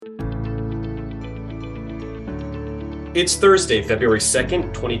It's Thursday, February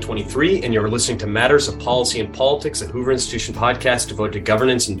 2nd, 2023, and you're listening to Matters of Policy and Politics, a Hoover Institution podcast devoted to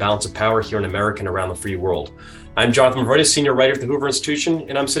governance and balance of power here in America and around the free world. I'm Jonathan Movroydis, senior writer at the Hoover Institution,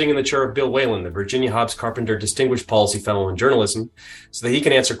 and I'm sitting in the chair of Bill Whalen, the Virginia Hobbs Carpenter Distinguished Policy Fellow in Journalism, so that he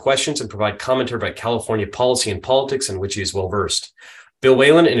can answer questions and provide commentary about California policy and politics in which he is well-versed. Bill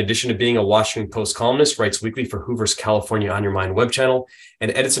Whalen, in addition to being a Washington Post columnist, writes weekly for Hoover's California on Your Mind web channel and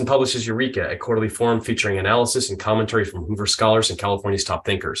edits and publishes Eureka, a quarterly forum featuring analysis and commentary from Hoover scholars and California's top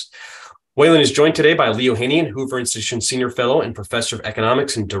thinkers. Whalen is joined today by Lee Ohanian, Hoover Institution Senior Fellow and Professor of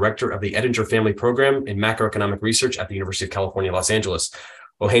Economics and Director of the Edinger Family Program in Macroeconomic Research at the University of California, Los Angeles.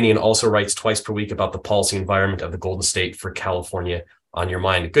 Ohanian also writes twice per week about the policy environment of the Golden State for California on Your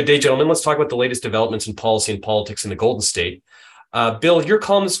Mind. Good day, gentlemen. Let's talk about the latest developments in policy and politics in the Golden State. Bill, your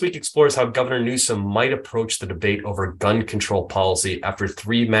column this week explores how Governor Newsom might approach the debate over gun control policy after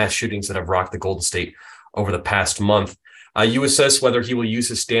three mass shootings that have rocked the Golden State over the past month. You assess whether he will use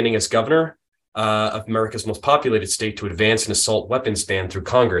his standing as governor of America's most populated state to advance an assault weapons ban through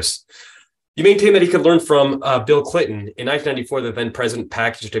Congress. You maintain that he could learn from Bill Clinton. In 1994, the then president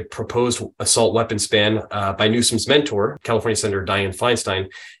packaged a proposed assault weapons ban by Newsom's mentor, California Senator Dianne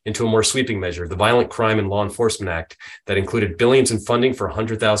Feinstein, into a more sweeping measure, the Violent Crime and Law Enforcement Act, that included billions in funding for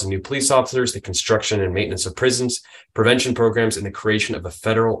 100,000 new police officers, the construction and maintenance of prisons, prevention programs, and the creation of a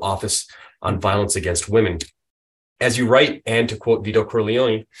federal office on violence against women. As you write, and to quote Vito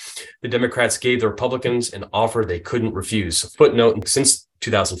Corleone, the Democrats gave the Republicans an offer they couldn't refuse. Footnote, since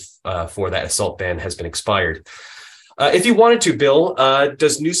 2004, that assault ban has been expired. If you wanted to, Bill,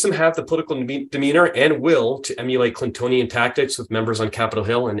 does Newsom have the political demeanor and will to emulate Clintonian tactics with members on Capitol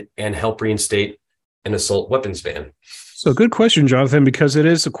Hill and help reinstate an assault weapons ban? So good question, Jonathan, because it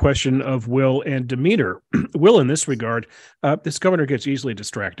is a question of will and demeanor. Will, in this regard, this governor gets easily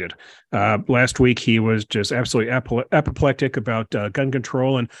distracted. Last week, he was just absolutely apoplectic about gun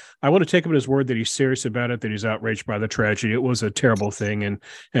control, and I want to take him at his word that he's serious about it, that he's outraged by the tragedy. It was a terrible thing and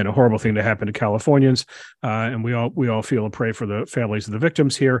a horrible thing to happen to Californians, and we all feel and pray for the families of the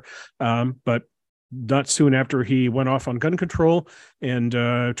victims here. But not soon after he went off on gun control and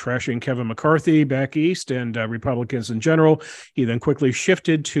trashing Kevin McCarthy back east and Republicans in general, he then quickly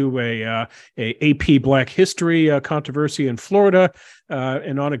shifted to a AP Black History controversy in Florida,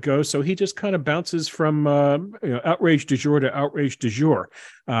 and on it goes. So he just kind of bounces from outrage du jour to outrage du jour.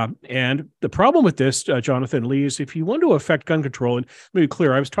 And the problem with this, Jonathan Lee, is if you want to affect gun control, and let me be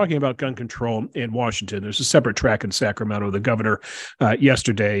clear, I was talking about gun control in Washington. There's a separate track in Sacramento. The governor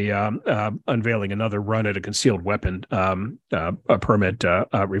yesterday unveiling another run at a concealed weapon permit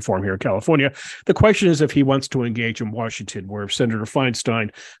reform here in California. The question is if he wants to engage in Washington, where Senator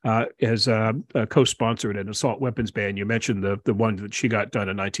Feinstein has co-sponsored an assault weapons ban. You mentioned the one that she got done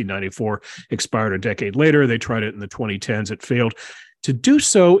in 1994, expired a decade later. They tried it in the 2010s. It failed. To do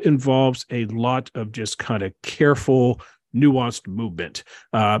so involves a lot of just kind of careful, nuanced movement.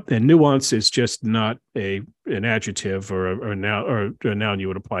 And nuance is just not an adjective or a noun you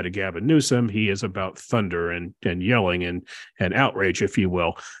would apply to Gavin Newsom. He is about thunder and yelling and outrage, if you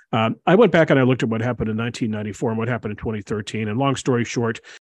will. I went back and I looked at what happened in 1994 and what happened in 2013. And long story short,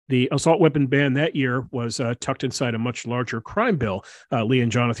 the assault weapon ban that year was tucked inside a much larger crime bill. Lee and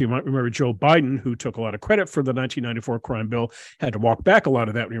Jonathan, you might remember Joe Biden, who took a lot of credit for the 1994 crime bill, had to walk back a lot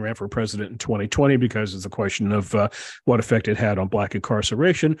of that when he ran for president in 2020 because it's a question of what effect it had on Black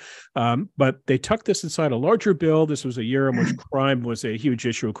incarceration. But they tucked this inside a larger bill. This was a year in which crime was a huge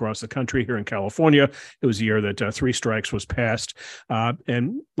issue across the country. Here in California, it was a year that three strikes was passed.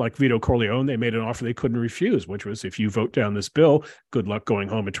 And like Vito Corleone, they made an offer they couldn't refuse, which was if you vote down this bill, good luck going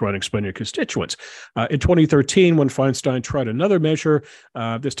home and try and explain your constituents. In 2013, when Feinstein tried another measure,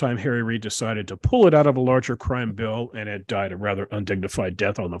 this time Harry Reid decided to pull it out of a larger crime bill, and it died a rather undignified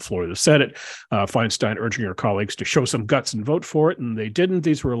death on the floor of the Senate. Feinstein urging her colleagues to show some guts and vote for it, and they didn't.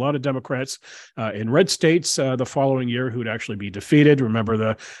 These were a lot of Democrats in red states the following year who'd actually be defeated.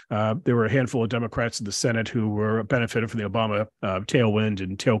 Remember, there were a handful of Democrats in the Senate who were benefited from the Obama tailwind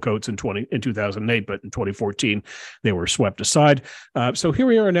and tailcoats in 2008, but in 2014 they were swept aside. So here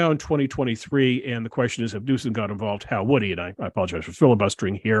we are now in 2023, and the question is, if Newsom got involved, how would he? And I apologize for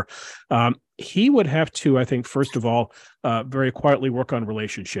filibustering here. He would have to, I think, first of all, very quietly work on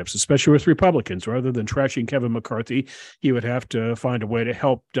relationships, especially with Republicans. Rather than trashing Kevin McCarthy, he would have to find a way to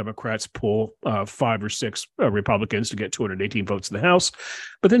help Democrats pull 5 or 6 Republicans to get 218 votes in the House.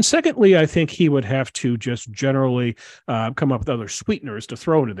 But then secondly, I think he would have to just generally come up with other sweeteners to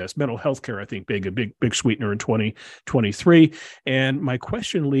throw into this. Mental health care, I think, being a big sweetener in 2023. And my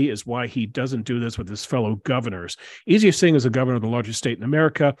question, Lee, is why he doesn't do this with his fellow governors. Easiest thing as a governor of the largest state in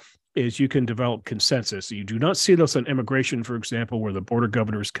America, is you can develop consensus. You do not see this on immigration, for example, where the border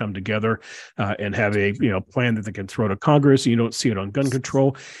governors come together and have a plan that they can throw to Congress. You don't see it on gun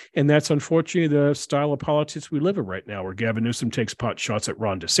control, and that's unfortunately the style of politics we live in right now, where Gavin Newsom takes pot shots at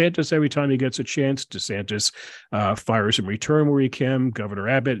Ron DeSantis every time he gets a chance. DeSantis fires in return where he can. Governor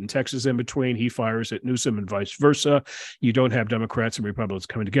Abbott in Texas in between, he fires at Newsom and vice versa. You don't have Democrats and Republicans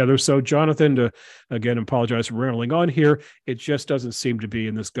coming together. So, Jonathan, to again apologize for rambling on here, it just doesn't seem to be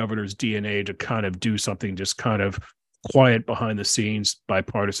in this governor's DNA to kind of do something just kind of quiet behind the scenes,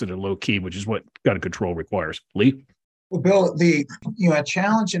 bipartisan and low key, which is what gun control requires. Lee? Well, Bill, a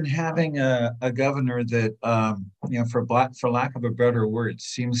challenge in having a governor that for lack of a better word,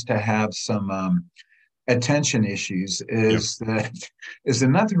 seems to have some attention issues is that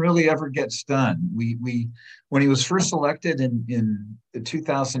nothing really ever gets done. We when he was first elected in the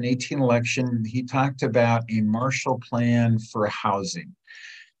 2018 election, he talked about a Marshall Plan for housing,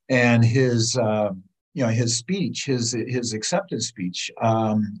 and his speech, his acceptance speech,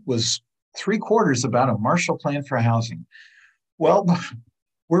 was 3/4 about a Marshall Plan for housing. Well,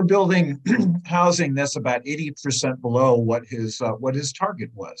 we're building housing that's about 80% below what his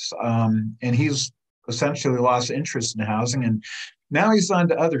target was, and he's essentially lost interest in housing, and now he's on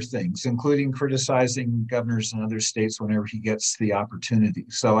to other things, including criticizing governors in other states whenever he gets the opportunity.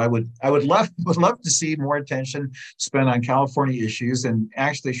 So I would love to see more attention spent on California issues and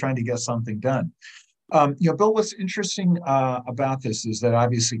actually trying to get something done. Bill, what's interesting about this is that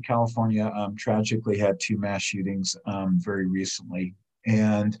obviously California tragically had 2 mass shootings very recently,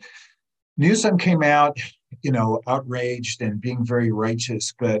 and Newsom came out, outraged and being very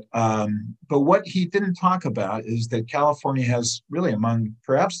righteous. But what he didn't talk about is that California has really among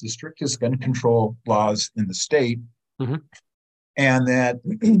perhaps the strictest gun control laws in the state, and that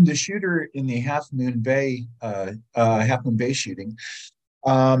the shooter in the Half Moon Bay shooting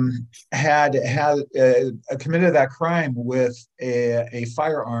had committed that crime with a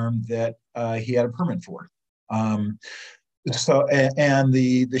firearm that he had a permit for. So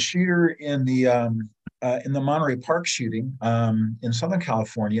the shooter in the Monterey Park shooting in Southern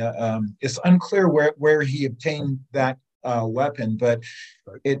California, it's unclear where he obtained that weapon, but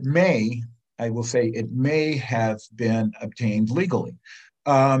it may have been obtained legally.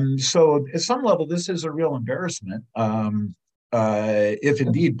 So at some level, this is a real embarrassment. If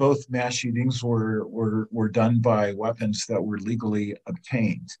indeed both mass shootings were done by weapons that were legally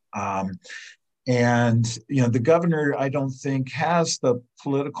obtained. And the governor, I don't think, has the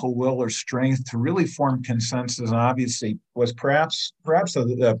political will or strength to really form consensus, and obviously was perhaps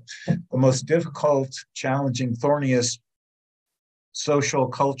the most difficult, challenging, thorniest social,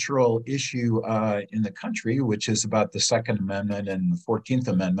 cultural issue in the country, which is about the Second Amendment and the 14th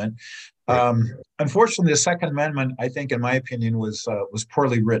Amendment. Unfortunately, the Second Amendment, I think, in my opinion, was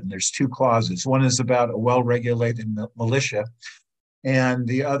poorly written. There's 2 clauses. One is about a well-regulated militia, and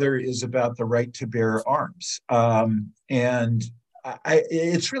the other is about the right to bear arms. And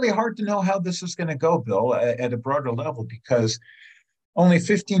it's really hard to know how this is going to go, Bill, at a broader level, because only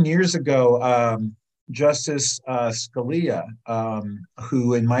 15 years ago, Justice Scalia,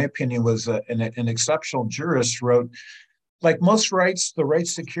 who in my opinion was an exceptional jurist, wrote, like most rights, the right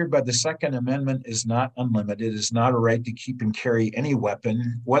secured by the Second Amendment is not unlimited. It is not a right to keep and carry any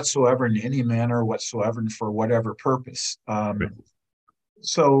weapon whatsoever in any manner whatsoever and for whatever purpose.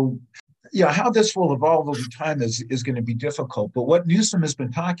 So, how this will evolve over time is going to be difficult. But what Newsom has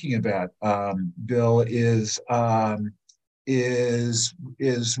been talking about, Bill, is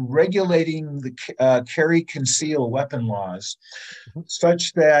regulating the carry conceal weapon laws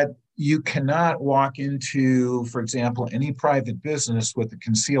such that you cannot walk into, for example, any private business with a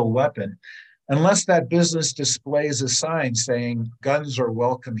concealed weapon unless that business displays a sign saying guns are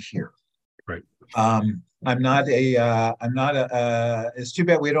welcome here. Right. It's too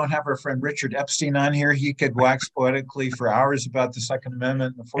bad we don't have our friend Richard Epstein on here. He could wax poetically for hours about the Second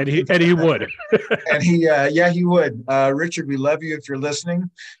Amendment. And he would. And he would. Richard, we love you if you're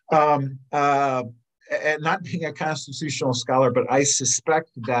listening. And not being a constitutional scholar, but I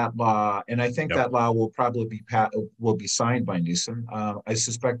suspect that law, and I think that law will probably be signed by Newsom. I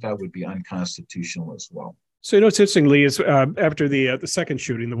suspect that would be unconstitutional as well. So, what's interesting, Lee, is after the second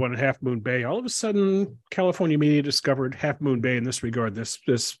shooting, the one at Half Moon Bay, all of a sudden, California media discovered Half Moon Bay in this regard, this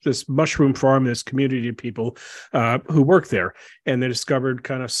mushroom farm, this community of people who work there. And they discovered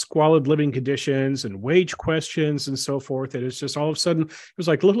kind of squalid living conditions and wage questions and so forth. And it's just all of a sudden, it was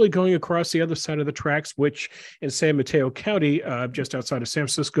like literally going across the other side of the tracks, which in San Mateo County, just outside of San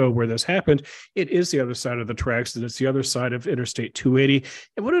Francisco, where this happened, it is the other side of the tracks, and it's the other side of Interstate 280.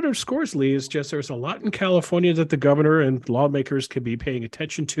 And what it underscores, Lee, is just there's a lot in California California that the governor and lawmakers can be paying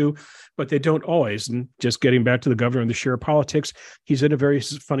attention to, but they don't always. And just getting back to the governor and the share of politics, he's in a very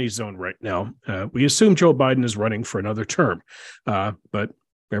funny zone right now. We assume Joe Biden is running for another term, but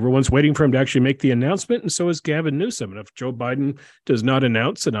everyone's waiting for him to actually make the announcement, and so is Gavin Newsom. And if Joe Biden does not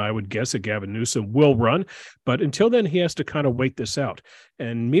announce, and I would guess that Gavin Newsom will run, but until then, he has to kind of wait this out.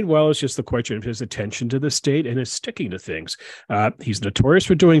 And meanwhile, it's just the question of his attention to the state and his sticking to things. He's notorious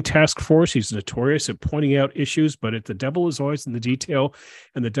for doing task force. He's notorious at pointing out issues, but the devil is always in the detail,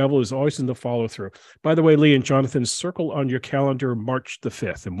 and the devil is always in the follow through. By the way, Lee and Jonathan, circle on your calendar March the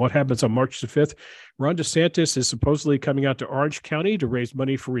 5th. And what happens on March the 5th? Ron DeSantis is supposedly coming out to Orange County to raise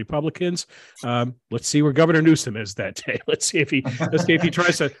money for Republicans. Let's see where Governor Newsom is that day. Let's see if he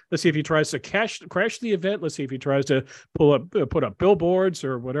tries to crash the event. Let's see if he tries to put up billboards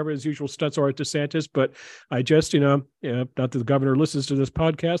or whatever his usual stunts are at DeSantis. But I just, not that the governor listens to this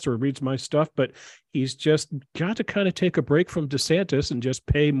podcast or reads my stuff, but he's just got to kind of take a break from DeSantis and just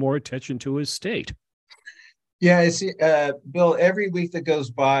pay more attention to his state. Yeah, I see, Bill, every week that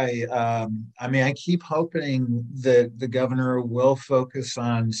goes by, I keep hoping that the governor will focus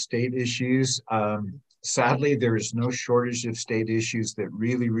on state issues. Sadly, there is no shortage of state issues that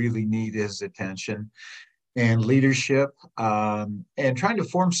really, really need his attention and leadership, and trying to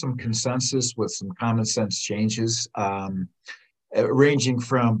form some consensus with some common sense changes, ranging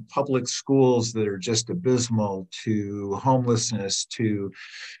from public schools that are just abysmal to homelessness to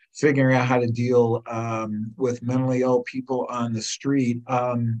figuring out how to deal with mentally ill people on the street.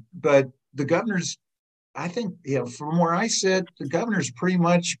 But the governor's, I think, from where I sit, the governor's pretty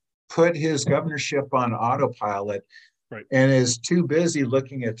much put his governorship on autopilot, right, and is too busy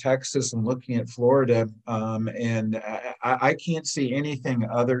looking at Texas and looking at Florida. And I can't see anything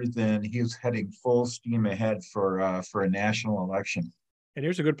other than he's heading full steam ahead for a national election. And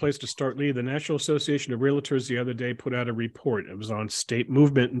here's a good place to start, Lee. The National Association of Realtors the other day put out a report. It was on state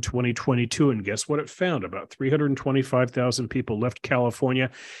movement in 2022. And guess what it found? About 325,000 people left California,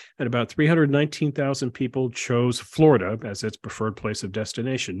 and about 319,000 people chose Florida as its preferred place of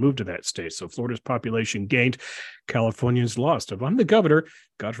destination, moved to that state. So Florida's population gained, Californians lost. If I'm the governor,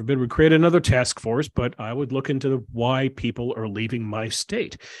 God forbid we create another task force, but I would look into why people are leaving my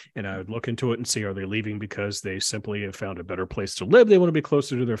state. And I would look into it and see, are they leaving because they simply have found a better place to live? They want to be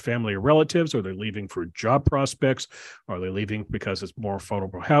closer to their family or relatives? Are they leaving for job prospects? Are they leaving because it's more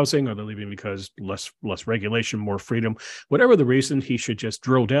affordable housing? Are they leaving because less regulation, more freedom? Whatever the reason, he should just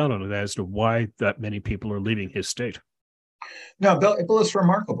drill down on it as to why that many people are leaving his state. No, Bill, it's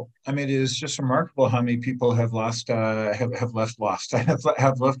remarkable. I mean, it is just remarkable how many people have left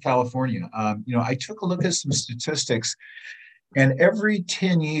California. I took a look at some statistics, and every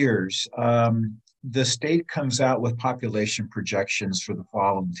 10 years, the state comes out with population projections for the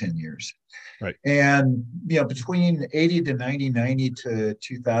following 10 years. Right. And, between 80 to 90 to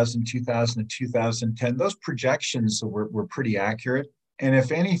 2000 to 2010, those projections were pretty accurate. And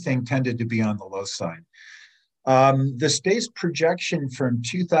if anything, tended to be on the low side. The state's projection from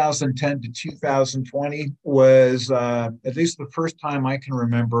 2010 to 2020 was, at least the first time I can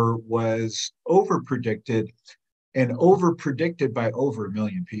remember, was overpredicted by over 1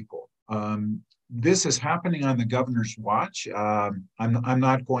 million people. This is happening on the governor's watch. I'm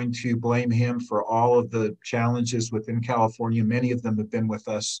not going to blame him for all of the challenges within California. Many of them have been with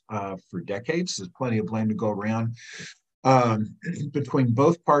us for decades. There's plenty of blame to go around between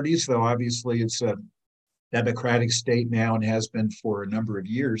both parties, though obviously it's a Democratic state now and has been for a number of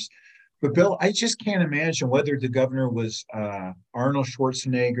years. But Bill, I just can't imagine whether the governor was Arnold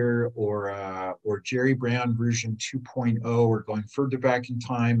Schwarzenegger or Jerry Brown version 2.0, or going further back in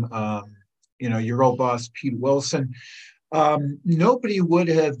time, your old boss Pete Wilson. Nobody would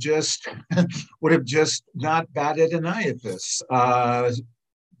have just not batted an eye at this.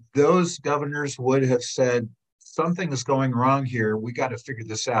 Those governors would have said, something is going wrong here. We got to figure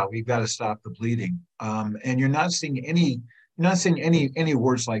this out. We've got to stop the bleeding. And you're not seeing any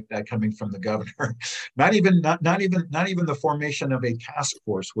words like that coming from the governor. Not even the formation of a task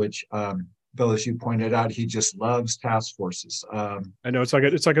force, which Bill, as you pointed out, he just loves task forces. I know it's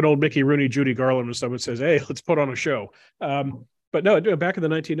like an old Mickey Rooney, Judy Garland, when someone says, "Hey, let's put on a show." But no, back in the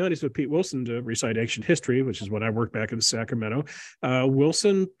 1990s with Pete Wilson, to recite ancient history, which is when I worked back in Sacramento,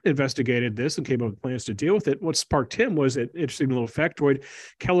 Wilson investigated this and came up with plans to deal with it. What sparked him was an interesting little factoid.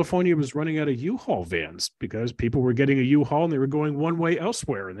 California was running out of U-Haul vans because people were getting a U-Haul and they were going one way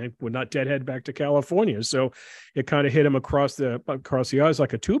elsewhere, and they would not deadhead back to California. So it kind of hit him across the eyes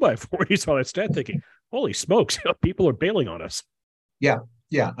like a 2x4. He saw that stat thinking, holy smokes, people are bailing on us. Yeah.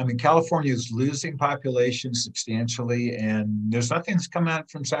 I mean, California is losing population substantially, and there's nothing that's come out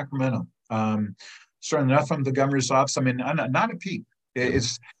from Sacramento. certainly not from the governor's office. I mean, not a peep.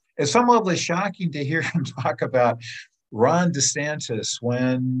 It's at some level it's shocking to hear him talk about Ron DeSantis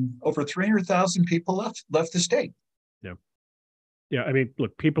when over 300,000 people left the state. Yeah. I mean,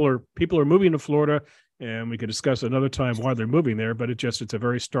 look, people are moving to Florida, and we could discuss another time why they're moving there, but it's a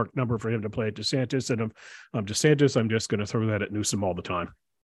very stark number for him to play at DeSantis. And if I'm DeSantis, I'm just going to throw that at Newsom all the time.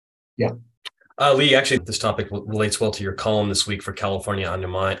 Yeah. Lee, actually, this topic relates well to your column this week for California on Your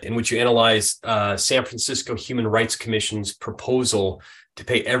Mind, in which you analyze San Francisco Human Rights Commission's proposal to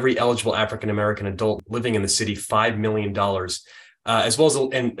pay every eligible African-American adult living in the city $5 million, as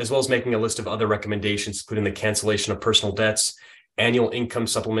well as making a list of other recommendations, including the cancellation of personal debts, annual income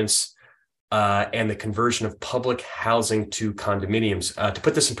supplements, and the conversion of public housing to condominiums. To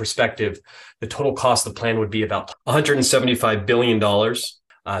put this in perspective, the total cost of the plan would be about $175 billion.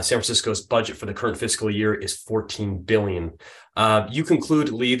 San Francisco's budget for the current fiscal year is $14 billion. You conclude,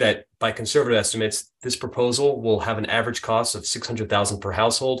 Lee, that by conservative estimates, this proposal will have an average cost of $600,000 per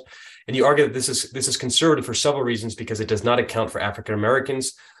household. And you argue that this is conservative for several reasons, because it does not account for African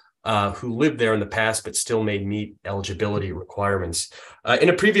Americans who lived there in the past but still may meet eligibility requirements. In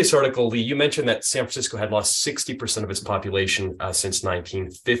a previous article, Lee, you mentioned that San Francisco had lost 60% of its population since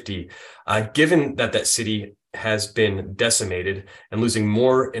 1950. Given that city has been decimated and losing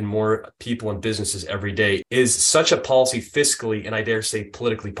more and more people and businesses every day, is such a policy fiscally and I dare say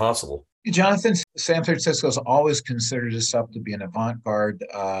politically possible? Jonathan, San Francisco has always considered itself to be an avant-garde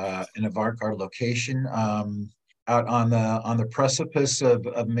location. Out on the precipice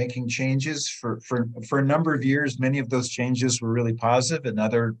of making changes for a number of years. Many of those changes were really positive, and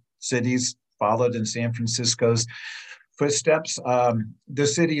other cities followed in San Francisco's footsteps. The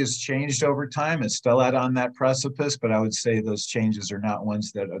city has changed over time. It's still out on that precipice, but I would say those changes are not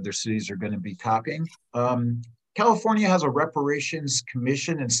ones that other cities are going to be copying. California has a reparations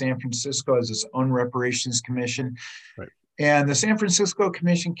commission, and San Francisco has its own reparations commission. Right. And the San Francisco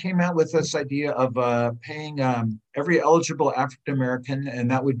Commission came out with this idea of paying every eligible African-American,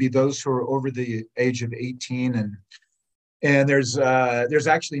 and that would be those who are over the age of 18. And there's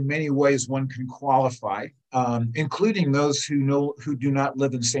actually many ways one can qualify, including those who do not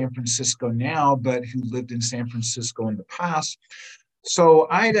live in San Francisco now, but who lived in San Francisco in the past. So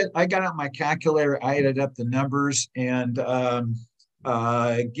I got out my calculator, I added up the numbers, and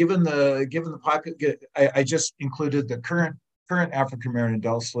given the pocket, I just included the current African American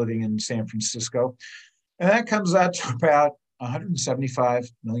adults living in San Francisco, and that comes out to about $175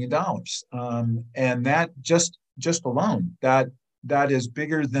 million. And that just alone, that is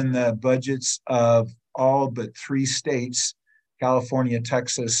bigger than the budgets of all but 3 states, California,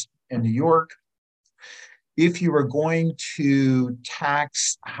 Texas, and New York. If you were going to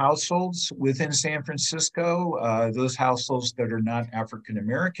tax households within San Francisco, those households that are not African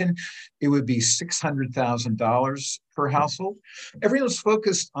American, it would be $600,000 per household. Everyone's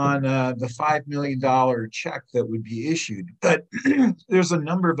focused on the $5 million check that would be issued, but there's a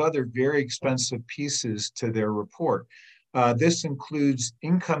number of other very expensive pieces to their report. This includes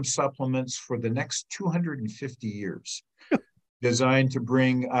income supplements for the next 250 years. Designed to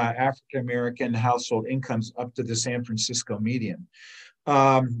bring African-American household incomes up to the San Francisco median.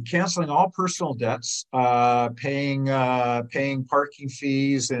 Canceling all personal debts, paying parking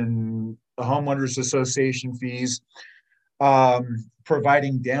fees and the homeowners association fees,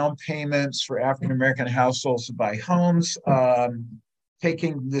 providing down payments for African-American households to buy homes,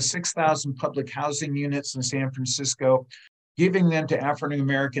 taking the 6,000 public housing units in San Francisco, giving them to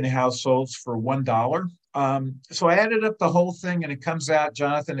African-American households for $1. So I added up the whole thing, and it comes out,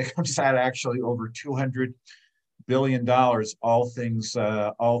 Jonathan, actually over $200 billion, all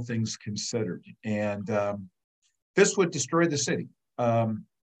things considered. And this would destroy the city.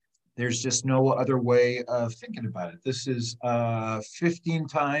 There's just no other way of thinking about it. This is 15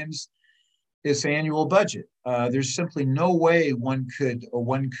 times its annual budget. There's simply no way one could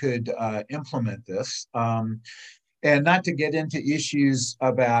implement this. And not to get into issues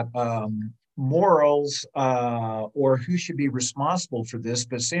about morals or who should be responsible for this,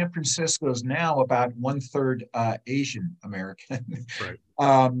 but San Francisco is now about 1/3 Asian American. Right.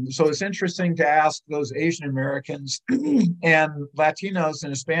 So it's interesting to ask those Asian Americans and Latinos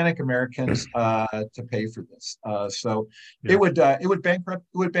and Hispanic Americans to pay for this. So yeah. It would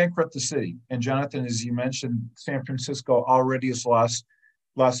bankrupt the city. And Jonathan, as you mentioned, San Francisco already has lost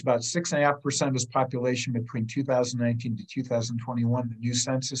about 6.5% of its population between 2019 to 2021. The new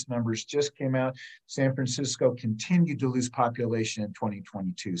census numbers just came out. San Francisco continued to lose population in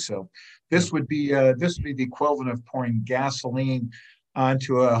 2022. So this would be the equivalent of pouring gasoline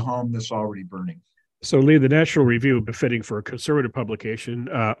onto a home that's already burning. So, Lee, the National Review, befitting for a conservative publication,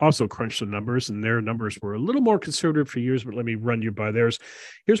 also crunched the numbers, and their numbers were a little more conservative for years, but let me run you by theirs.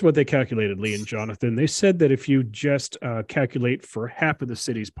 Here's what they calculated, Lee and Jonathan. They said that if you just calculate for half of the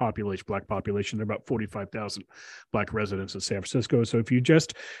city's population, Black population, there are about 45,000 Black residents in San Francisco. So if you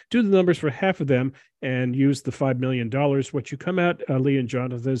just do the numbers for half of them and use the $5 million, what you come out, Lee and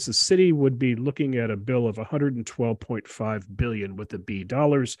Jonathan, is the city would be looking at a bill of $112.5 billion with the B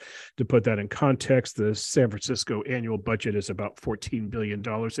dollars. To put that in context, the San Francisco annual budget is about $14 billion.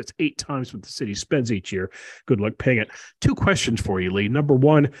 It's 8 times what the city spends each year. Good luck paying it. 2 questions for you, Lee. Number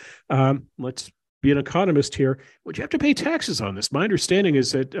one, let's be an economist here. Would you have to pay taxes on this? My understanding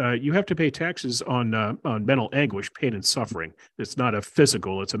is that you have to pay taxes on mental anguish, pain, and suffering. It's not a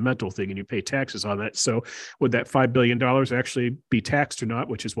physical; it's a mental thing, and you pay taxes on that. So, would that $5 billion actually be taxed or not?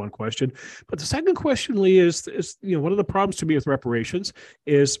 Which is one question. But the second question, Lee, is one of the problems to me with reparations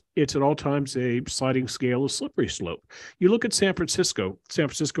is it's at all times a sliding scale, a slippery slope. You look at San Francisco. San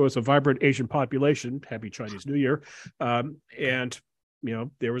Francisco has a vibrant Asian population. Happy Chinese New Year, and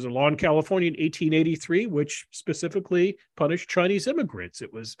there was a law in California in 1883 which specifically punished Chinese immigrants.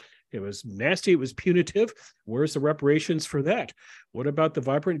 It was nasty. It was punitive. Where's the reparations for that? What about the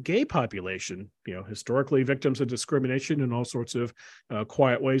vibrant gay population? Historically victims of discrimination in all sorts of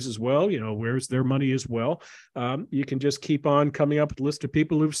quiet ways as well. Where's their money as well? You can just keep on coming up with a list of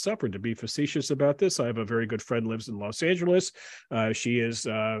people who've suffered. To be facetious about this, I have a very good friend lives in Los Angeles. She has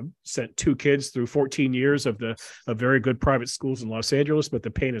sent 2 kids through 14 years of very good private schools in Los Angeles, but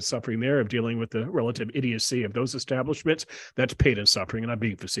the pain and suffering there of dealing with the relative idiocy of those establishments, that's pain and suffering. And I'm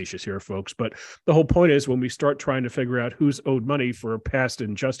being facetious here, folks. But the whole point is when we start trying to figure out who's owed money for past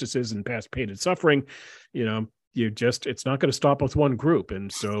injustices and past pain and suffering, it's not going to stop with one group. And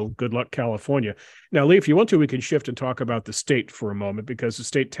so good luck, California. Now, Lee, if you want to, we can shift and talk about the state for a moment, because the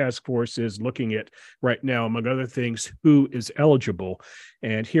state task force is looking at right now, among other things, who is eligible.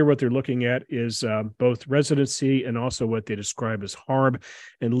 And here what they're looking at is both residency and also what they describe as harm.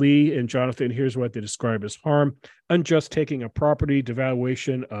 And Lee and Jonathan, here's what they describe as harm: unjust taking of property,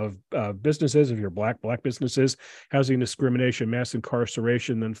 devaluation of businesses, if you're black businesses, housing discrimination, mass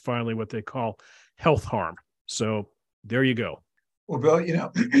incarceration, then finally what they call health harm. So there you go. Well,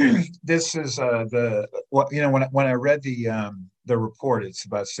 Bill, this is when I read the report, it's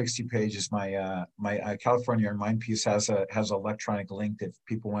about 60 pages. My California in Mind piece has an electronic link if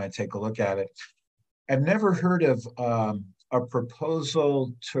people want to take a look at it. I've never heard of a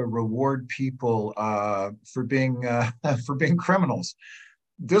proposal to reward people for being criminals.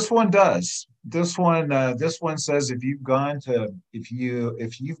 This one does. This one says if you've gone to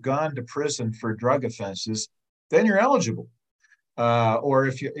prison for drug offenses, then you're eligible. Or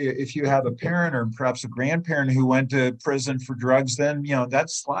if you have a parent or perhaps a grandparent who went to prison for drugs, then that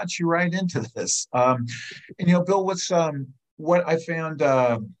slots you right into this. Bill, what I found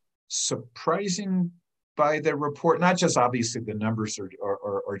surprising by the report, not just obviously the numbers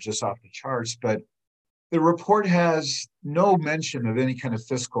are just off the charts, but the report has no mention of any kind of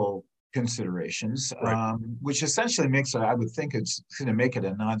fiscal considerations, right. Which essentially makes it, I would think it's going to make it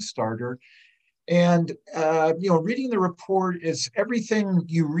a non-starter. And, reading the report is everything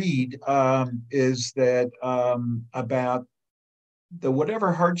you read is that about the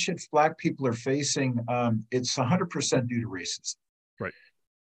whatever hardships Black people are facing, it's 100% due to racism. Right.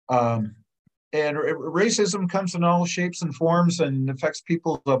 And racism comes in all shapes and forms and affects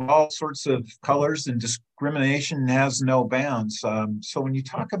people of all sorts of colors, and discrimination has no bounds. So when you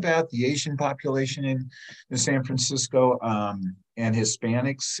talk about the Asian population in San Francisco and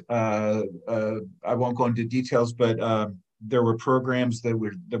Hispanics, I won't go into details, but there were programs that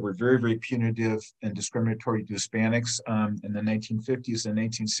were very, very punitive and discriminatory to Hispanics in the 1950s and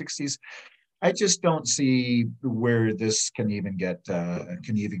 1960s. I just don't see where this can even get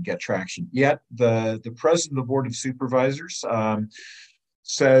traction. Yet the president of the Board of Supervisors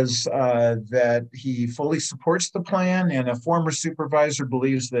says that he fully supports the plan, and a former supervisor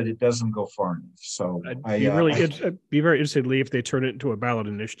believes that it doesn't go far enough. So I'd be very interested, Lee, if they turn it into a ballot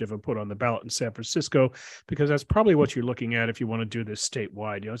initiative and put on the ballot in San Francisco, because that's probably what you're looking at if you want to do this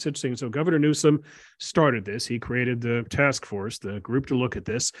statewide. It's interesting. So Governor Newsom started this. He created the task force, the group to look at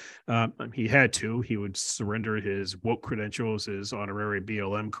this. He had to. He would surrender his woke credentials, his honorary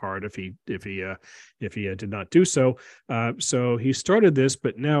BLM card, if he did not do so. So he started this.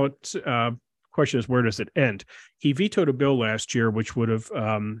 But now it's question is, where does it end? He vetoed a bill last year which would have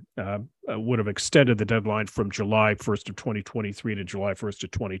would have extended the deadline from July 1st of 2023 to July 1st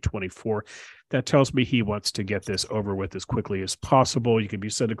of 2024. That tells me he wants to get this over with as quickly as possible. You can be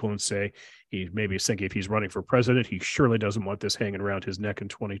cynical and say he maybe is thinking if he's running for president, he surely doesn't want this hanging around his neck in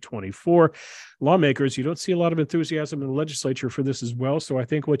 2024. Lawmakers, you don't see a lot of enthusiasm in the legislature for this as well. So I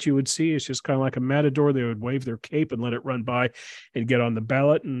think what you would see is just kind of like a matador. They would wave their cape and let it run by and get on the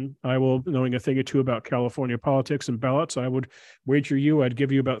ballot. And I will, knowing a thing or two about California politics and ballots, I would wager I'd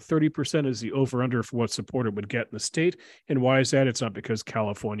give you about 30% as the over-under for what support it would get in the state. And why is that? It's not because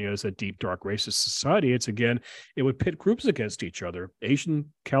California is a deep, dark racist society. It's, again, it would pit groups against each other.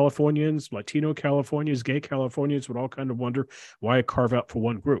 Asian Californians, Latino Californians, gay Californians would all kind of wonder why a carve out for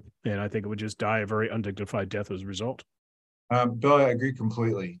one group. And I think it would just die a very undignified death as a result. Bill, I agree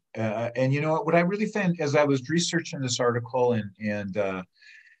completely. And you know what I really found as I was researching this article and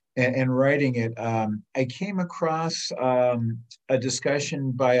writing it, I came across a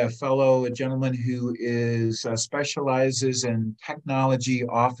discussion by a gentleman who specializes in technology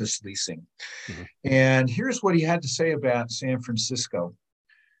office leasing. Mm-hmm. And here's what he had to say about San Francisco.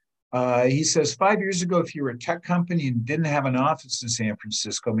 He says, 5 years ago, if you were a tech company and didn't have an office in San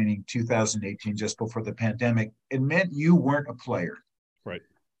Francisco, meaning 2018, just before the pandemic, it meant you weren't a player. Right.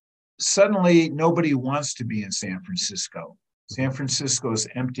 Suddenly, nobody wants to be in San Francisco. San Francisco is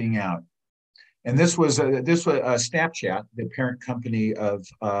emptying out. And this was Snapchat, the parent company of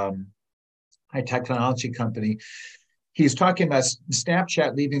high technology company. He's talking about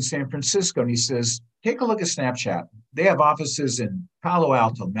Snapchat leaving San Francisco, and he says, take a look at Snapchat. They have offices in Palo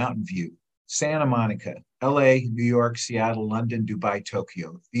Alto, Mountain View, Santa Monica, LA, New York, Seattle, London, Dubai,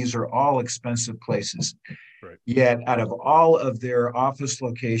 Tokyo. These are all expensive places. Right. Yet out of all of their office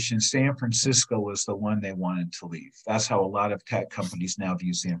locations, San Francisco was the one they wanted to leave. That's how a lot of tech companies now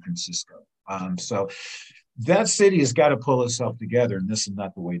view San Francisco. So that city has got to pull itself together, and this is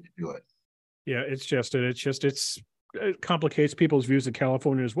not the way to do it. Yeah, it complicates people's views of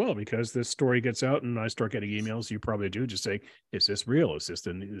California as well, because this story gets out and I start getting emails. You probably do, just say, is this real? Is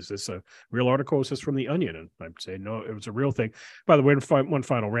this a real article? Is this from The Onion? And I'd say, no, it was a real thing. By the way, one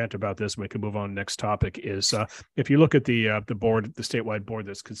final rant about this, and we can move on to the next topic, is if you look at the board, the statewide board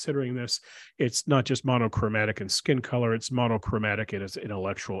that's considering this, it's not just monochromatic in skin color, it's monochromatic in its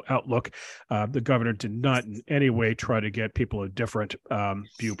intellectual outlook. The governor did not in any way try to get people of different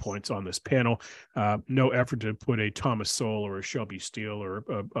viewpoints on this panel. No effort to put a Thomas Sowell or a Shelby Steele or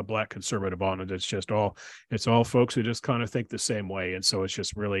a black conservative on it. It's just all folks who just kind of think the same way. And so it's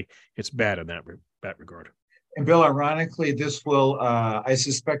just really, it's bad in that regard. And Bill, ironically, I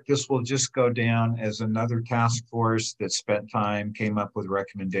suspect this will just go down as another task force that spent time, came up with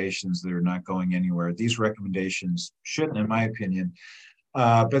recommendations that are not going anywhere. These recommendations shouldn't, in my opinion.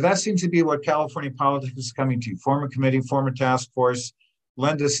 But that seems to be what California politics is coming to. Form a committee, form a task force,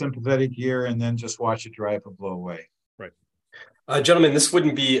 lend a sympathetic ear, and then just watch it dry up and blow away. Right. Gentlemen, this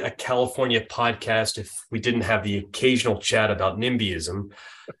wouldn't be a California podcast if we didn't have the occasional chat about NIMBYism.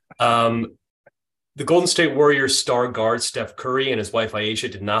 The Golden State Warriors star guard Steph Curry and his wife Ayesha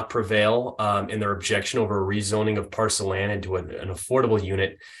did not prevail in their objection over a rezoning of parcel land into an affordable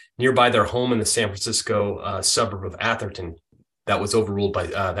unit nearby their home in the San Francisco suburb of Atherton. That was overruled by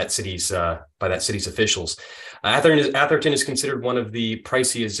that city's officials. Atherton is considered one of the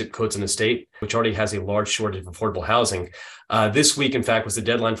priciest zip codes in the state, which already has a large shortage of affordable housing. This week, in fact, was the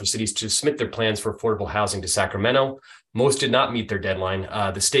deadline for cities to submit their plans for affordable housing to Sacramento. Most did not meet their deadline.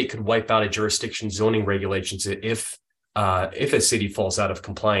 The state could wipe out a jurisdiction's zoning regulations if a city falls out of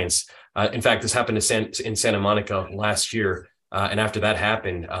compliance. In fact, this happened in Santa Monica last year. And after that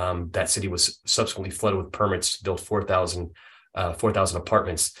happened, that city was subsequently flooded with permits to build 4,000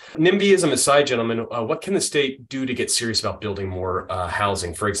 apartments. NIMBYism aside, gentlemen, what can the state do to get serious about building more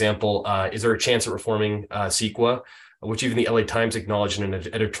housing? For example, is there a chance of reforming CEQA, which even the LA Times acknowledged in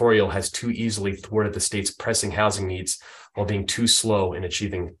an editorial has too easily thwarted the state's pressing housing needs while being too slow in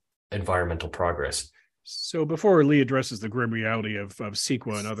achieving environmental progress? So before Lee addresses the grim reality of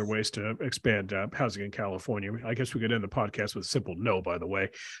CEQA and other ways to expand housing in California, I guess we could end the podcast with a simple no, by the way.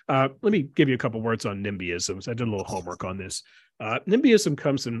 Let me give you a couple words on NIMBYisms. I did a little homework on this. NIMBYism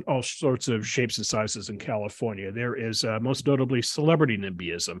comes in all sorts of shapes and sizes in California. There is most notably celebrity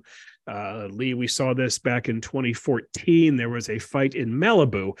NIMBYism. Lee, we saw this back in 2014. There was a fight in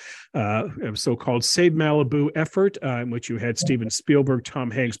Malibu, a so-called Save Malibu effort, in which you had Steven Spielberg,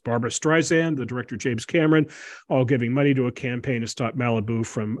 Tom Hanks, Barbara Streisand, the director James Cameron, all giving money to a campaign to stop Malibu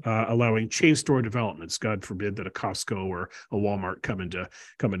from allowing chain store developments. God forbid that a Costco or a Walmart come into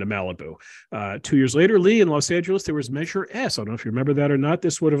Malibu. 2 years later, Lee, in Los Angeles, there was Measure S. I don't know if you remember that or not.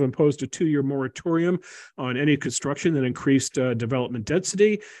 This would have imposed a 2-year moratorium on any construction that increased development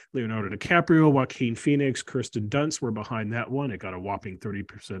density. Leonardo Leonardo DiCaprio, Joaquin Phoenix, Kirsten Dunst were behind that one. It got a whopping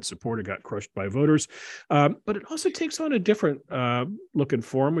 30% support. It got crushed by voters. But it also takes on a different look and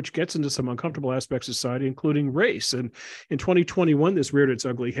form, which gets into some uncomfortable aspects of society, including race. And in 2021, this reared its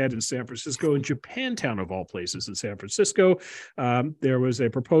ugly head in San Francisco, in Japantown, of all places, in San Francisco. There was a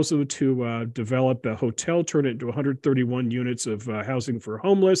proposal to develop a hotel, turn it into 131 units of housing for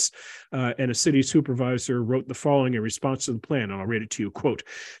homeless. And a city supervisor wrote the following in response to the plan, and I'll read it to you. Quote,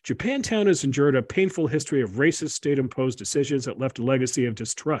 Japantown has endured a painful history of racist state-imposed decisions that left a legacy of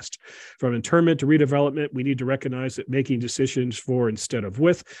distrust. From internment to redevelopment, we need to recognize that making decisions for instead of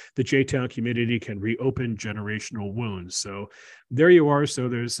with the J-Town community can reopen generational wounds. So there you are. So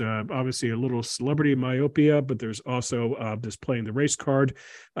there's obviously a little celebrity myopia, but there's also just playing the race card.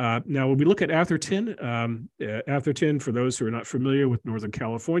 Now, when we look at Atherton, for those who are not familiar with Northern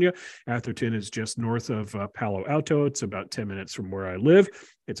California, Atherton is just north of Palo Alto. It's about 10 minutes from where I live.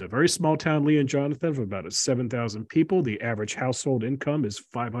 It's a very small town, Lee and Jonathan, of about 7,000 people. The average household income is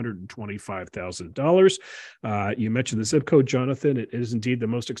 $525,000. You mentioned the zip code, Jonathan. It is indeed the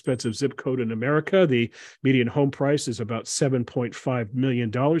most expensive zip code in America. The median home price is about $7.5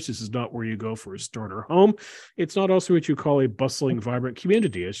 million. This is not where you go for a starter home. It's not also what you call a bustling, vibrant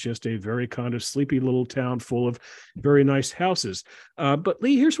community. It's just a very kind of sleepy little town full of very nice houses. But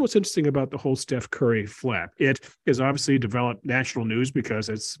Lee, here's what's interesting about the whole Steph Curry flap. It has obviously developed national news because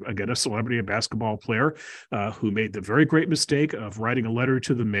it's, again, a celebrity, a basketball player who made the very great mistake of writing a letter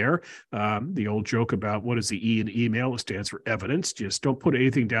to the mayor. The old joke about what is the E in email? It stands for evidence. Just don't put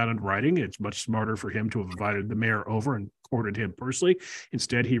anything down in writing. It's much smarter for him to have invited the mayor over and courted him personally.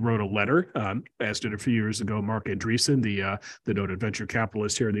 Instead, he wrote a letter, as did a few years ago Mark Andreessen, the noted venture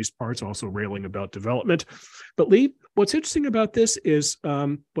capitalist here in these parts, also railing about development. But Lee, what's interesting about this is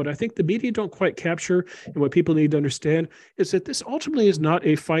what I think the media don't quite capture, and what people need to understand is that this ultimately is not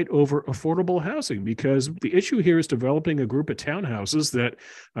a fight over affordable housing, because the issue here is developing a group of townhouses that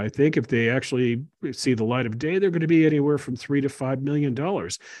I think if they actually see the light of day, they're going to be anywhere from $3 to $5 million.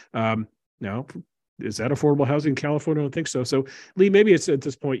 Now, is that affordable housing in California? I don't think so. So, Lee, maybe it's at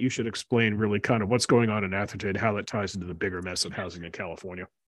this point you should explain really kind of what's going on in Atherton, how that ties into the bigger mess of housing in California.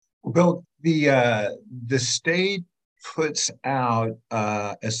 Well, Bill, the state puts out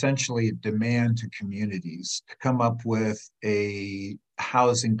essentially a demand to communities to come up with a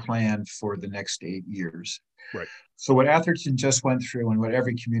housing plan for the next 8 years. Right. So what Atherton just went through and what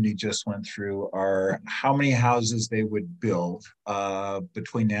every community just went through are how many houses they would build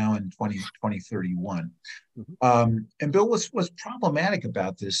between now and 2031. Mm-hmm. And Bill, what's problematic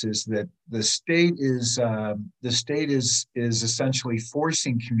about this is that the state is essentially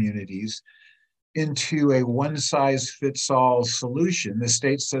forcing communities into a one-size-fits-all solution. The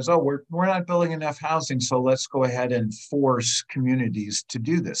state says, "Oh, we're not building enough housing, so let's go ahead and force communities to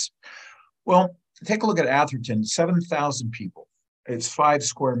do this." Well, take a look at Atherton, 7,000 people. It's 5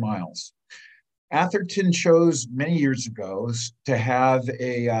 square miles. Atherton chose many years ago to have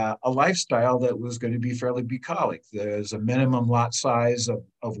a lifestyle that was going to be fairly bucolic. There's a minimum lot size of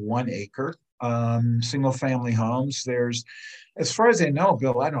 1 acre, single-family homes. There's, as far as I know,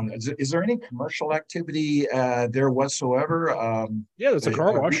 Bill, I don't know, is there any commercial activity there whatsoever? Yeah, there's a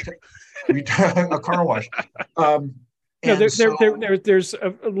car wash. A car wash. No, there's a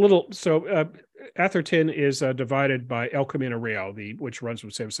little. So Atherton is divided by El Camino Real, which runs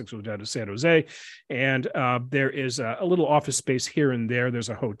from San Francisco down to San Jose, and there is a little office space here and there. There's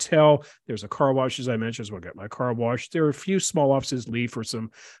a hotel. There's a car wash, as I mentioned. So I got my car washed. There are a few small offices, Lee, for some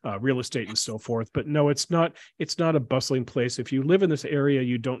real estate and so forth. But no, it's not a bustling place. If you live in this area,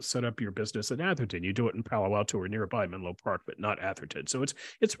 you don't set up your business in Atherton. You do it in Palo Alto or nearby Menlo Park, but not Atherton. So it's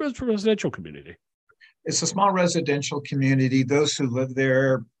a residential community. It's a small residential community. Those who live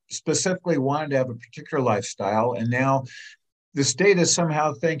there specifically wanted to have a particular lifestyle. And now the state is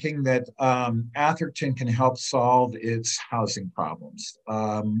somehow thinking that Atherton can help solve its housing problems,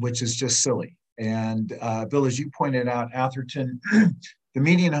 which is just silly. And Bill, as you pointed out, Atherton, the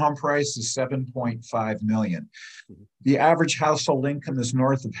median home price is $7.5 million. The average household income is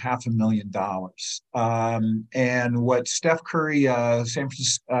north of $500,000. And what Steph Curry, San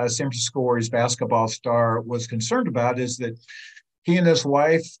Francisco Warriors basketball star, was concerned about is that he and his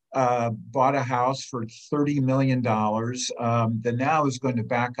wife bought a house for $30 million that now is going to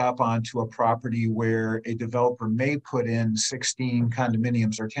back up onto a property where a developer may put in 16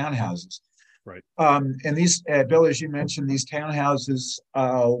 condominiums or townhouses. Right. And these, Bill, as you mentioned, these townhouses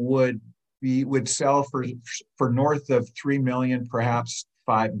would sell for north of 3 million, perhaps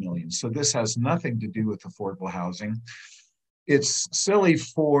 5 million. So this has nothing to do with affordable housing. It's silly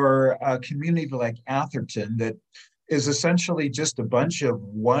for a community like Atherton that is essentially just a bunch of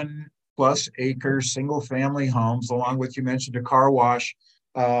 1+ acre single family homes, along with, you mentioned, a car wash.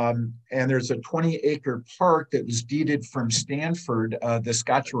 And there's a 20-acre park that was deeded from Stanford, the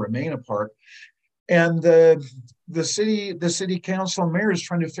Scotch-Romana Park. And the city council mayor is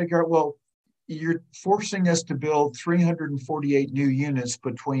trying to figure out, well, you're forcing us to build 348 new units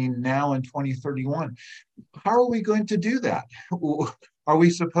between now and 2031. How are we going to do that? Are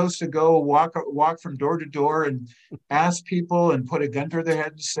we supposed to go walk from door to door and ask people and put a gun to their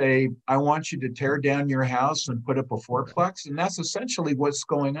head and say, I want you to tear down your house and put up a fourplex? And that's essentially what's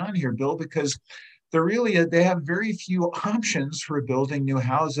going on here, Bill, because they have very few options for building new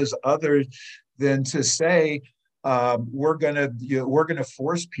houses other than to say, we're going to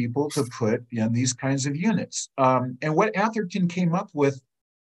force people to put in these kinds of units. And what Atherton came up with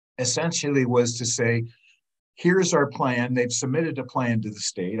essentially was to say, here's our plan. They've submitted a plan to the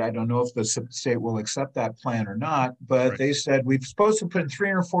state. I don't know if the state will accept that plan or not, but They said we're supposed to put in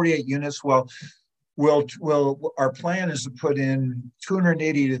 348 units. Well, our plan is to put in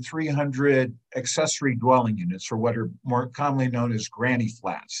 280 to 300 accessory dwelling units, or what are more commonly known as granny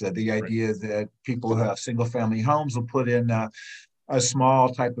flats. The idea that people who have single family homes will put in a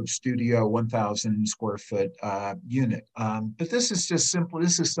small type of studio, 1,000 square foot unit. But this is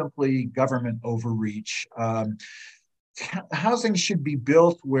simply government overreach. Housing should be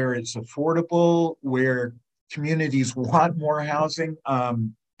built where it's affordable, where communities want more housing.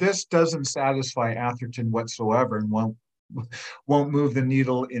 This doesn't satisfy Atherton whatsoever, and won't move the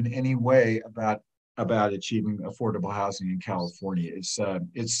needle in any way about achieving affordable housing in California. It's a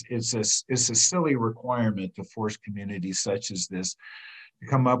silly requirement to force communities such as this to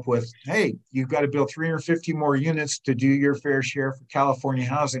come up with, hey, you've got to build 350 more units to do your fair share for California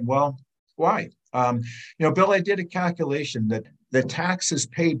housing. Well, why? Bill, I did a calculation that the taxes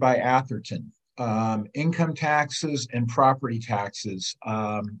paid by Atherton, income taxes and property taxes,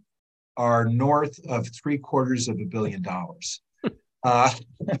 are north of $750 million. At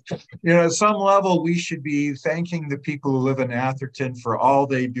some level, we should be thanking the people who live in Atherton for all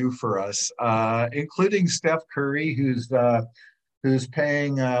they do for us, including Steph Curry, who's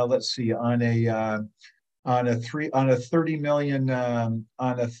paying, on a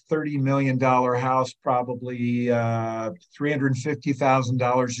 $30 million house, probably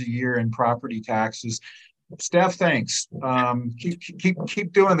 $350,000 a year in property taxes. Steph, thanks.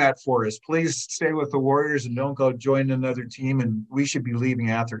 Keep doing that for us. Please stay with the Warriors and don't go join another team. And we should be leaving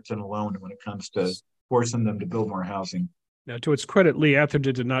Atherton alone when it comes to forcing them to build more housing. Now, to its credit, Lee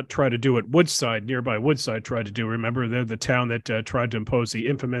Atherton did not try to do what nearby Woodside tried to do. Remember, they're the town that tried to impose the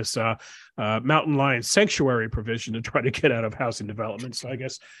infamous mountain lion sanctuary provision to try to get out of housing development. So I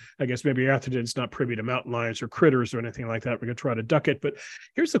guess maybe Atherton's not privy to mountain lions or critters or anything like that. We're going to try to duck it. But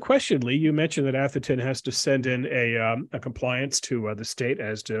here's the question, Lee. You mentioned that Atherton has to send in a compliance to the state,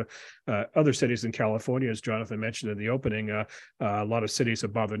 as to other cities in California, as Jonathan mentioned in the opening. A lot of cities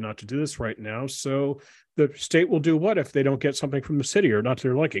have bothered not to do this right now. So the state will do what if they don't get something from the city or not to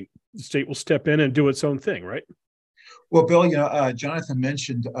their liking? The state will step in and do its own thing, right? Well, Bill, Jonathan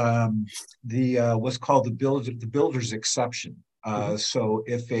mentioned what's called the builder's exception. So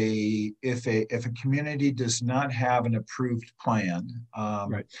if a community does not have an approved plan,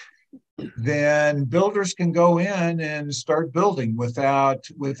 then builders can go in and start building without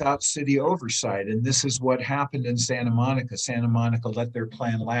city oversight. And this is what happened in Santa Monica. Santa Monica let their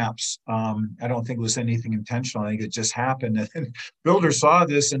plan lapse. I don't think it was anything intentional. I think it just happened. And builders saw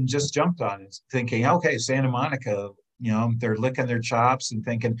this and just jumped on it, thinking, okay, Santa Monica, they're licking their chops and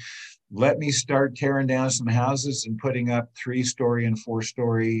thinking, let me start tearing down some houses and putting up 3-story and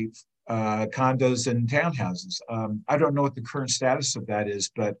 4-story condos and townhouses. I don't know what the current status of that is,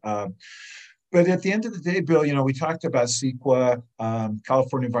 but at the end of the day, Bill, we talked about CEQA,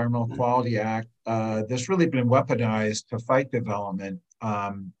 California Environmental Quality Act. That's really been weaponized to fight development.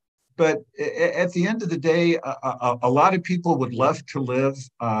 But at the end of the day, a lot of people would love to live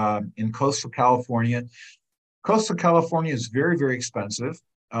in coastal California. Coastal California is very, very expensive.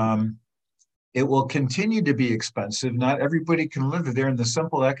 It will continue to be expensive. Not everybody can live there. And the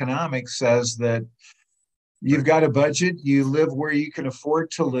simple economics says that you've got a budget, you live where you can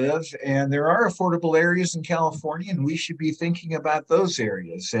afford to live. And there are affordable areas in California, and we should be thinking about those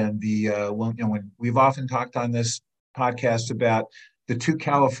areas. And when we've often talked on this podcast about the two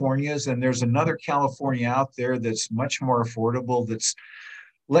Californias, and there's another California out there that's much more affordable, that's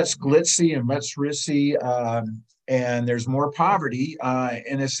less glitzy and less risky, and there's more poverty,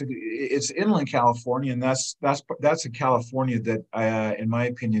 and it's inland California, and that's a California that, in my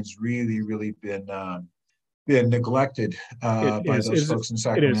opinion, has really, really been neglected by those folks in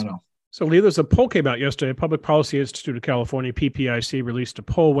Sacramento. So, Lee, there's a poll came out yesterday. Public Policy Institute of California, PPIC, released a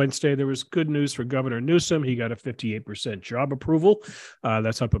poll Wednesday. There was good news for Governor Newsom. He got a 58% job approval.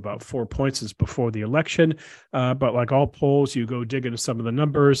 That's up about 4 points since before the election. But like all polls, you go dig into some of the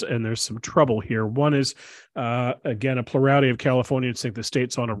numbers, and there's some trouble here. One is, again, a plurality of Californians think the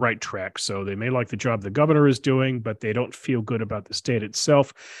state's on a right track. So they may like the job the governor is doing, but they don't feel good about the state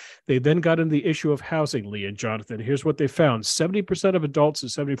itself. They then got into the issue of housing, Lee and Jonathan. Here's what they found. 70% of adults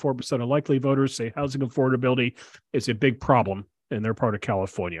and 74% of likely voters say housing affordability is a big problem in their part of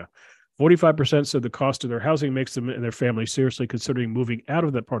California. 45% said the cost of their housing makes them and their family seriously considering moving out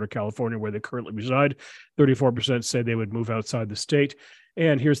of that part of California where they currently reside. 34% say they would move outside the state.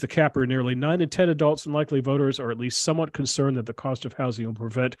 And here's the capper. Nearly 9 in 10 adults and likely voters are at least somewhat concerned that the cost of housing will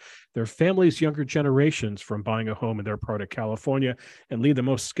prevent their families' younger generations from buying a home in their part of California. And Lee, the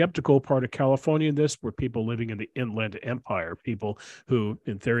most skeptical part of California in this were people living in the Inland Empire, people who,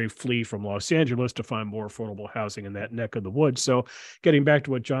 in theory, flee from Los Angeles to find more affordable housing in that neck of the woods. So getting back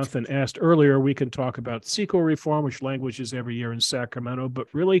to what Jonathan asked earlier, we can talk about CEQA reform, which languishes every year in Sacramento, but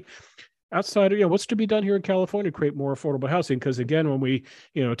really outside of, what's to be done here in California to create more affordable housing? Because again, when we,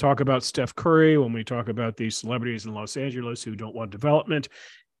 talk about Steph Curry, when we talk about these celebrities in Los Angeles who don't want development,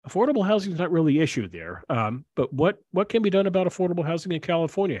 affordable housing is not really the issue there. But what can be done about affordable housing in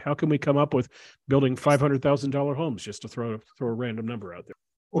California? How can we come up with building $500,000 homes, just to throw a random number out there?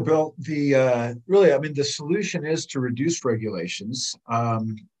 Well, Bill, the solution is to reduce regulations.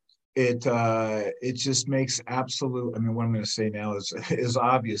 It just makes absolute. What I'm going to say now is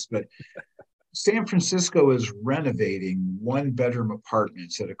obvious, but San Francisco is renovating 1-bedroom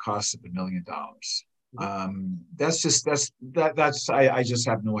apartments at a cost of $1 million. I just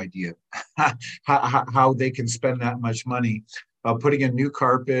have no idea how they can spend that much money putting in new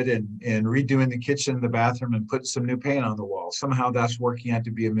carpet and redoing the kitchen, the bathroom, and putting some new paint on the wall. Somehow that's working out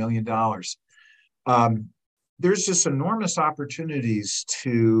to be $1 million. There's just enormous opportunities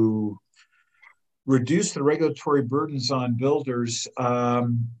to reduce the regulatory burdens on builders,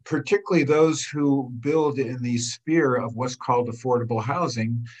 particularly those who build in the sphere of what's called affordable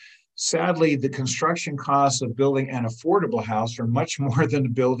housing. Sadly, the construction costs of building an affordable house are much more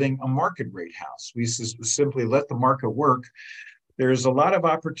than building a market rate house. We simply let the market work. There's a lot of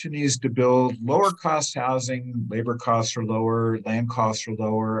opportunities to build lower cost housing. Labor costs are lower, land costs are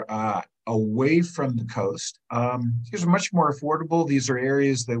lower, away from the coast. These are much more affordable. These are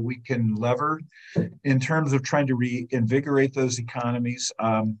areas that we can lever in terms of trying to reinvigorate those economies.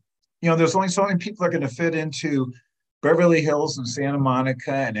 There's only so many people are going to fit into Beverly Hills and Santa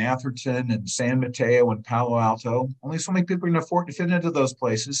Monica and Atherton and San Mateo and Palo Alto. Only so many people are going to afford to fit into those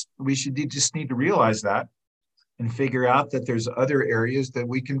places. We just need to realize that and figure out that there's other areas that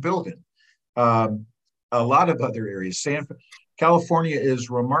we can build in. A lot of other areas. California is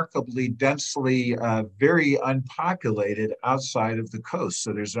remarkably densely, very unpopulated outside of the coast.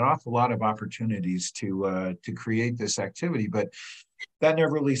 So there's an awful lot of opportunities to create this activity, but that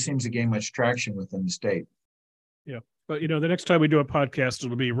never really seems to gain much traction within the state. Yeah. But, the next time we do a podcast,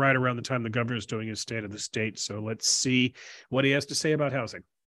 it'll be right around the time the governor is doing his state of the state. So let's see what he has to say about housing.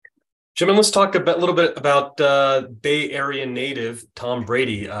 Gentlemen, let's talk a little bit about Bay Area native Tom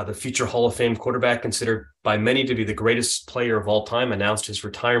Brady, the future Hall of Fame quarterback, considered by many to be the greatest player of all time, announced his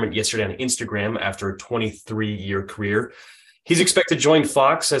retirement yesterday on Instagram after a 23-year career. He's expected to join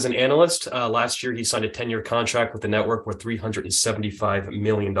Fox as an analyst. Last year, he signed a 10-year contract with the network worth $375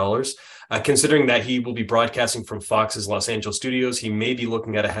 million. Considering that he will be broadcasting from Fox's Los Angeles studios, he may be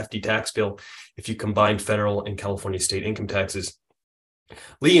looking at a hefty tax bill if you combine federal and California state income taxes.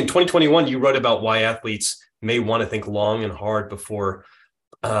 Lee, in 2021, you wrote about why athletes may want to think long and hard before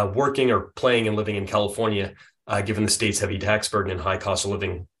working or playing and living in California, given the state's heavy tax burden and high cost of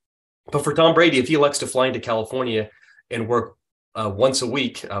living. But for Tom Brady, if he elects to fly into California and work once a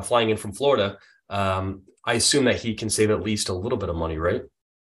week, flying in from Florida, I assume that he can save at least a little bit of money, right?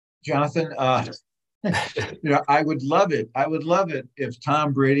 Jonathan, I would love it. I would love it if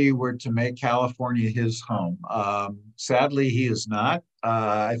Tom Brady were to make California his home. Sadly, he is not.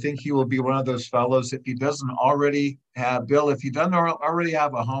 I think he will be one of those fellows, if he doesn't already have, Bill, if he doesn't already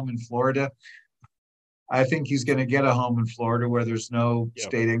have a home in Florida, I think he's going to get a home in Florida where there's no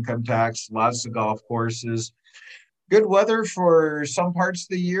state income tax, lots of golf courses, good weather for some parts of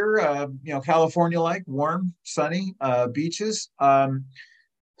the year, California-like, warm, sunny, beaches.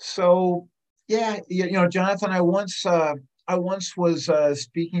 So, Jonathan, I once was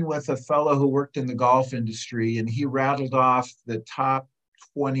speaking with a fellow who worked in the golf industry, and he rattled off the top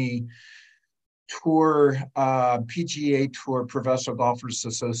 20 Tour, PGA Tour, Professional Golfers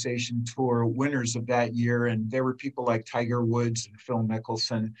Association Tour winners of that year. And there were people like Tiger Woods and Phil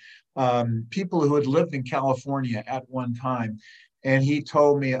Mickelson, people who had lived in California at one time. And he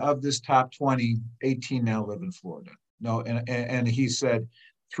told me, of this top 20, 18 now live in Florida. No, and he said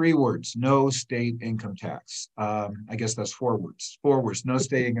 3 words: no state income tax. I guess that's 4 words. 4 words: no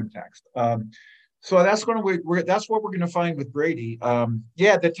state income tax. So that's what we're going to find with Brady.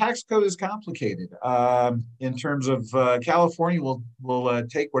 The tax code is complicated. In terms of California will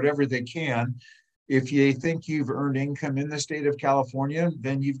take whatever they can. If you think you've earned income in the state of California,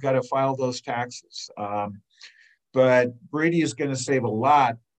 then you've got to file those taxes. But Brady is going to save a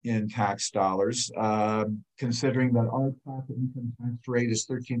lot in tax dollars, considering that our top income tax rate is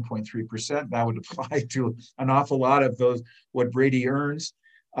 13.3%. That would apply to an awful lot of what Brady earns.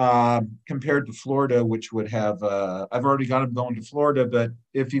 Compared to Florida, which would have, I've already got him going to Florida, but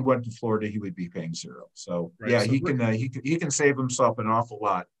if he went to Florida, he would be paying 0. So right, he can save himself an awful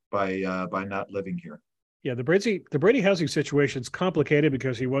lot by not living here. Yeah, the Brady housing situation is complicated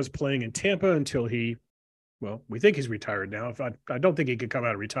because he was playing in Tampa until we think he's retired now. I don't think he could come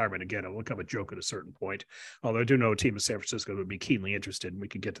out of retirement again. It will become a joke at a certain point. Although I do know a team in San Francisco would be keenly interested, and we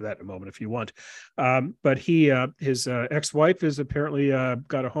could get to that in a moment if you want. But his ex-wife is apparently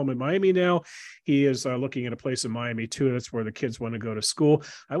got a home in Miami now. He is looking at a place in Miami too. That's where the kids want to go to school.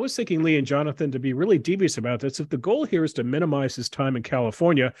 I was thinking, Lee and Jonathan, to be really devious about this, if the goal here is to minimize his time in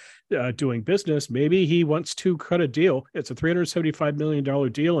California doing business, maybe he wants to cut a deal. It's a $375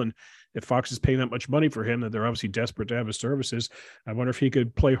 million deal, and if Fox is paying that much money for him, that they're obviously desperate to have his services. I wonder if he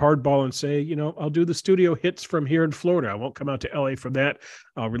could play hardball and say, I'll do the studio hits from here in Florida. I won't come out to LA from that.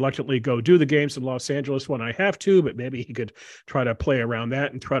 I'll reluctantly go do the games in Los Angeles when I have to, but maybe he could try to play around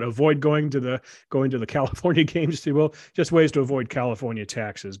that and try to avoid going to the California games, if you will. Just ways to avoid California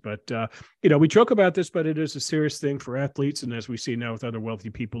taxes. But, we joke about this, but it is a serious thing for athletes. And as we see now with other wealthy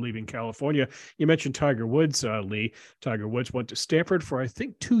people leaving California, you mentioned Tiger Woods, Lee. Tiger Woods went to Stanford for, I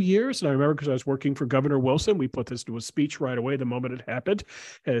think, 2 years. And I remember because I was working for Governor Wilson, we put this to a speech right away the moment it happened.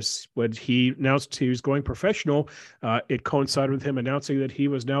 As when he announced he was going professional, it coincided with him announcing that he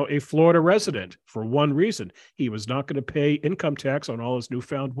was now a Florida resident for one reason. He was not going to pay income tax on all his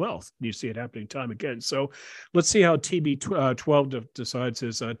newfound wealth. You see it happening time again. So let's see how TB12 decides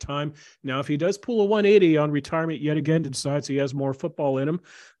his time. Now, if he does pull a 180 on retirement yet again, decides he has more football in him,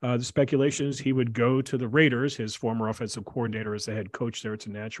 the speculation is he would go to the Raiders. His former offensive coordinator is the head coach there. It's a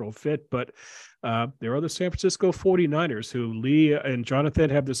natural fit. But there are the San Francisco 49ers who Lee and Jonathan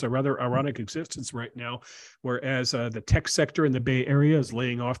have this rather ironic existence right now, whereas the tech sector in the Bay Area is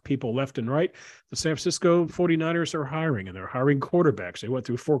laying off people left and right. The San Francisco 49ers are hiring, and they're hiring quarterbacks. They went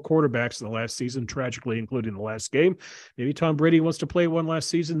through 4 quarterbacks in the last season, tragically, including the last game. Maybe Tom Brady wants to play one last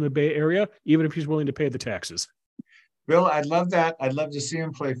season in the Bay Area, even if he's willing to pay the taxes. Bill, I'd love that. I'd love to see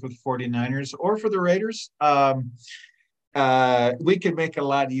him play for the 49ers or for the Raiders. We could make it a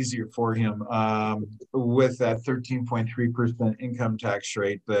lot easier for him with that 13.3% income tax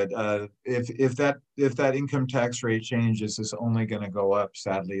rate. But if that income tax rate changes, it's only going to go up.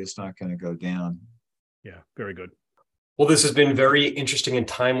 Sadly, it's not going to go down. Yeah, very good. Well, this has been very interesting and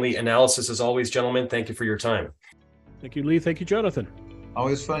timely analysis as always, gentlemen. Thank you for your time. Thank you, Lee. Thank you, Jonathan.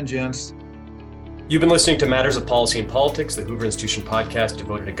 Always fun, gents. You've been listening to Matters of Policy and Politics, the Hoover Institution podcast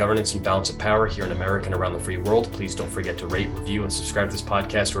devoted to governance and balance of power here in America and around the free world. Please don't forget to rate, review, and subscribe to this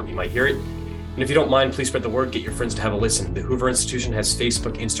podcast wherever you might hear it. And if you don't mind, please spread the word. Get your friends to have a listen. The Hoover Institution has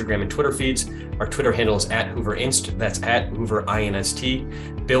Facebook, Instagram, and Twitter feeds. Our Twitter handle is @HooverInst. That's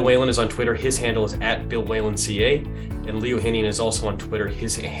 @HooverINST. Bill Whalen is on Twitter. His handle is @BillWhalenCA. And Leo Ohanian is also on Twitter.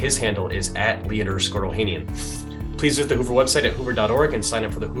 His handle is @Lee_Ohanian. Please visit the Hoover website at hoover.org and sign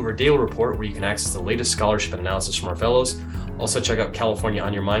up for the Hoover Daily Report, where you can access the latest scholarship and analysis from our fellows. Also, check out California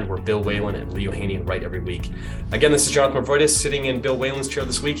on Your Mind, where Bill Whalen and Leo Ohanian write every week. Again, this is Jonathan Mavroidis sitting in Bill Whalen's chair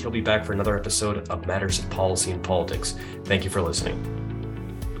this week. He'll be back for another episode of Matters of Policy and Politics. Thank you for listening.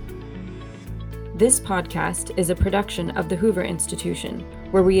 This podcast is a production of the Hoover Institution,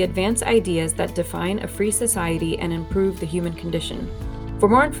 where we advance ideas that define a free society and improve the human condition. For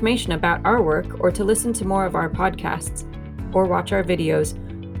more information about our work, or to listen to more of our podcasts or watch our videos,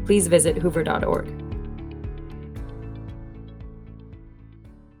 please visit hoover.org.